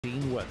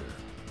Weather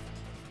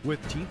with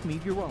Chief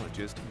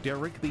Meteorologist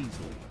Derek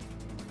Beasley.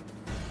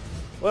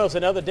 Well, it's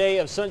another day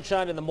of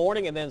sunshine in the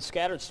morning and then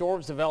scattered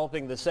storms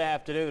developing this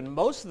afternoon.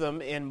 Most of them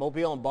in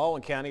Mobile and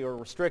Baldwin County are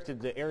restricted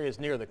to areas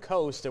near the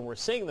coast, and we're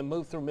seeing them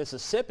move through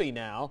Mississippi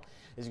now,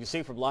 as you can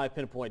see from live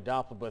pinpoint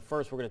Doppler. But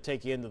first, we're going to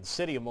take you into the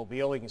city of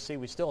Mobile. You can see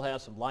we still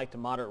have some light to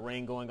moderate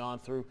rain going on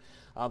through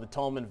the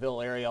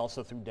Tolmanville area,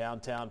 also through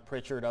downtown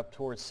Pritchard, up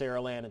towards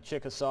Saraland and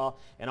Chickasaw,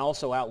 and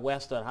also out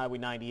west on Highway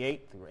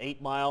 98 through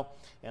 8 Mile,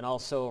 and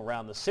also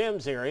around the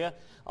Sims area.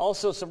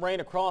 Also some rain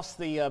across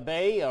the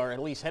bay, or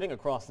at least heading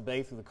across the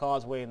bay through the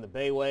Causeway and the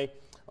Bayway,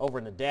 over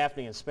in the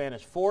Daphne and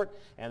Spanish Fort,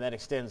 and that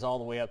extends all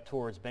the way up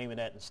towards Bay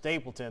Minette and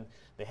Stapleton.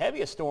 The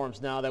heaviest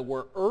storms now that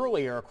were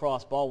earlier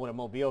across Baldwin and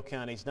Mobile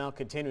counties now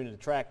continuing to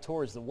track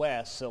towards the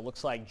west. So it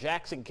looks like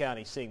Jackson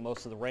County seeing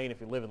most of the rain.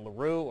 If you live in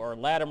LaRue or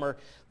Latimer,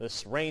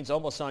 this rain's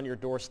almost on your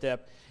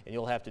doorstep, and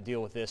you'll have to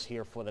deal with this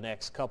here for the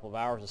next couple of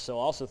hours or so.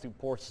 Also through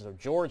portions of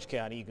George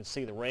County, you can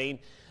see the rain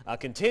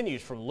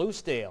continues from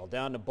Loosedale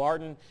down to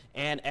Barton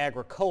and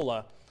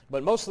Agricola.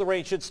 But most of the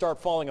rain should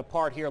start falling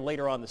apart here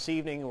later on this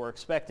evening. We're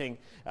expecting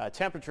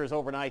temperatures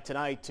overnight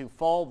tonight to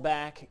fall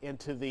back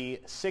into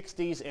the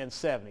 60s and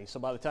 70s. So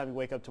by the time you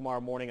wake up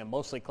tomorrow morning, a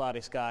mostly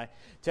cloudy sky,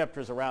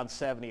 temperatures around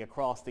 70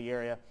 across the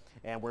area.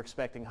 And we're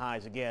expecting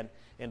highs again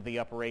in the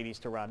upper 80s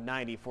to around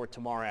 90 for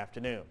tomorrow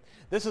afternoon.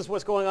 This is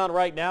what's going on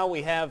right now.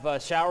 We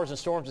have showers and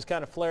storms just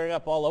kind of flaring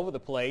up all over the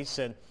place.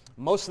 And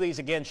most of these,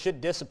 again, should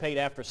dissipate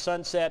after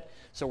sunset.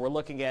 So we're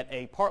looking at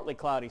a partly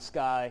cloudy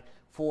sky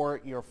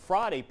for your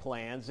Friday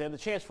plans, and the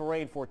chance for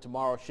rain for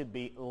tomorrow should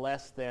be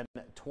less than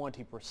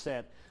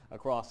 20%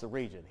 across the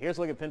region. Here's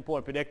a look at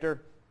Pinpoint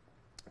Predictor.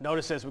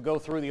 Notice as we go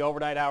through the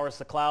overnight hours,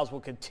 the clouds will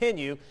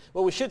continue,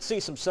 but we should see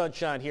some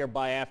sunshine here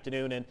by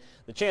afternoon, and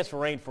the chance for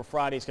rain for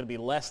Friday is going to be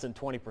less than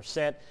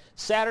 20%.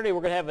 Saturday,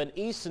 we're going to have an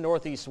east to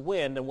northeast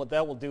wind, and what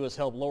that will do is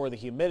help lower the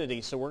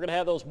humidity. So we're going to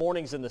have those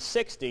mornings in the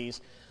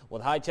 60s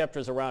with high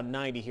temperatures around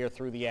 90 here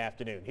through the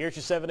afternoon. Here's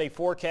your 7-day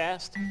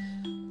forecast.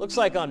 Looks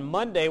like on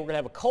Monday, we're going to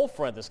have a cold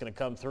front that's going to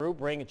come through,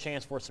 bring a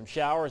chance for some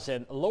showers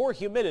and lower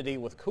humidity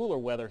with cooler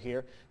weather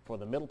here for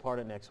the middle part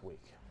of next week.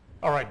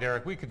 All right,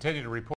 Derek, we continue to report